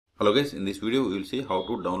Hello guys, in this video we will see how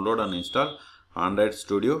to download and install Android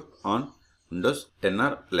Studio on Windows 10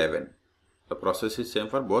 or 11. The process is same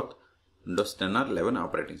for both Windows 10 or 11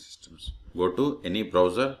 operating systems. Go to any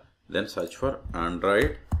browser, then search for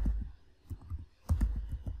Android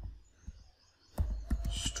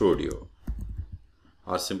Studio,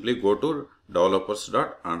 or simply go to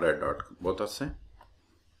developers.android.com. Both are same.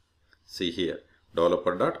 See here,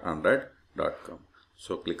 developer.android.com.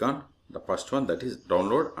 So click on the first one, that is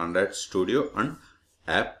download Android Studio and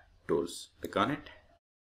app tools. Click on it.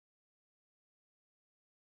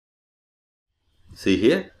 See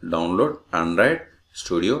here, download Android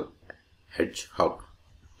Studio Hedgehog.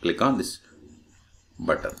 Click on this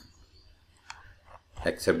button.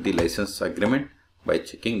 Accept the license agreement by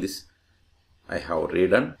checking this. I have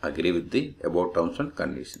read and agree with the above terms and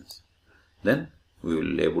conditions. Then we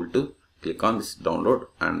will be able to click on this download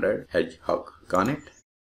Android Hedgehog. Click on it.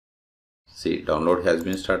 See, download has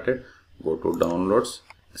been started. Go to downloads.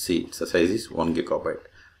 See, its size is 1 GB.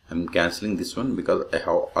 I am cancelling this one because I have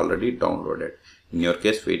already downloaded. In your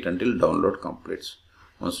case, wait until download completes.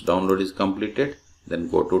 Once download is completed, then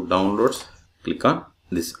go to downloads. Click on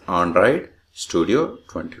this Android Studio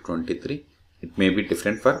 2023. It may be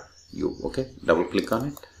different for you. Okay, double click on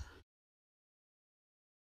it.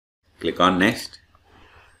 Click on next.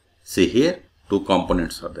 See here, two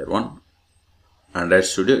components are there. One, Android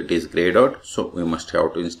Studio, it is grayed out, so we must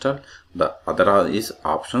have to install. The other is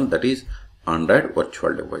optional, that is Android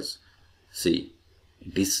virtual device. See,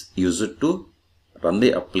 it is used to run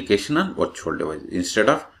the application on virtual device instead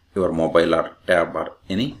of your mobile or tab or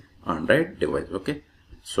any Android device. Okay,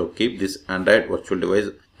 so keep this Android virtual device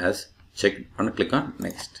as checked and click on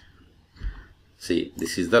next. See,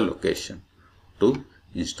 this is the location to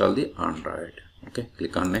install the Android. Okay,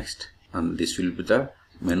 click on next, and this will be the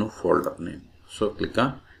menu folder name. So click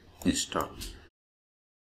on install.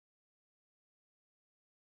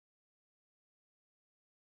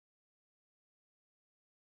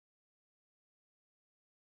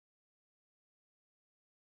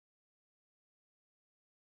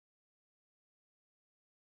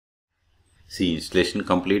 See, installation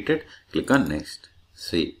completed. Click on next.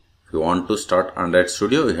 See, if you want to start Android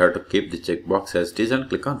Studio, you have to keep the checkbox as it is and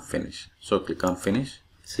click on finish. So click on finish.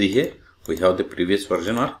 See here, we have the previous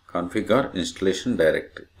version or configure installation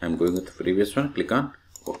directory. I am going with the previous one. Click on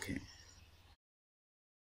OK.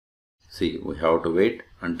 See, we have to wait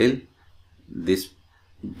until this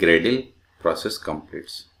Gradle process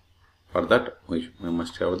completes. For that, we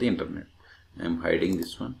must have the internet. I am hiding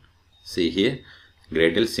this one. See here,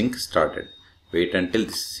 Gradle sync started. Wait until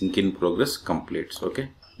this sync in progress completes.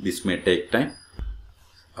 Okay, this may take time.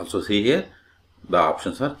 Also see here, the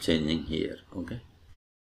options are changing here. Okay.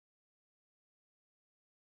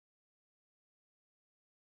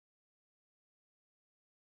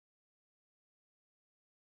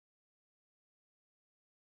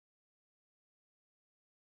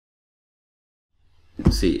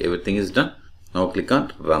 See, everything is done. Now click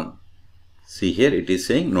on run. See here, it is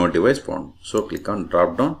saying no device found. So click on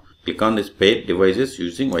drop down. Click on this pair devices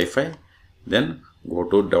using Wi-Fi. Then go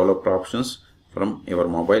to developer options from your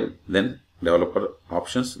mobile. Then developer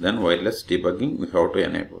options. Then wireless debugging we have to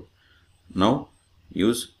enable. Now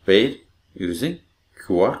use pair using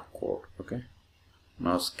QR code. Okay.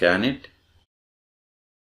 Now scan it.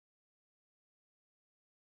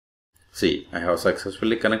 See, I have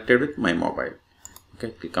successfully connected with my mobile.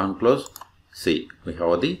 Okay, click on close. See, we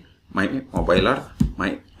have the my mobile or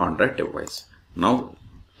my Android device. Now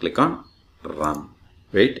click on run.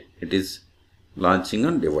 Wait, it is launching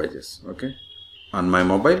on devices. Okay, on my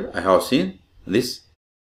mobile I have seen this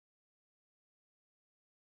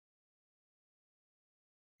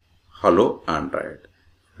Hello Android.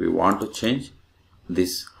 If we want to change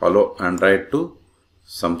this Hello Android to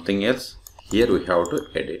something else, here we have to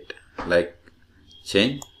edit, like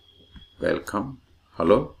change welcome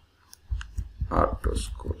Hello Auto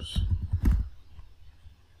Schools.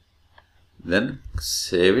 Then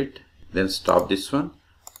save it, then stop this one,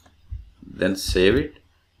 then save it,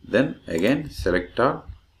 then again select all,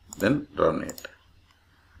 then run it.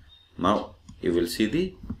 Now you will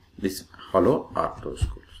see this Hello Auto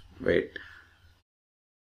Schools. Wait,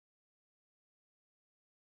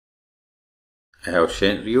 I have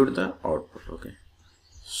reviewed the output. Okay,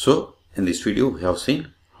 so in this video we have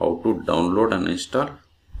seen how to download and install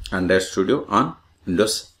Android Studio on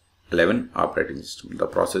Windows 11 operating system. The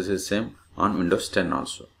process is same on Windows 10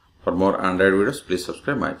 also. For more Android videos, please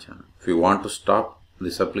subscribe my channel. If you want to stop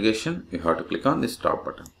this application, you have to click on the stop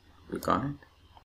button. Click on it.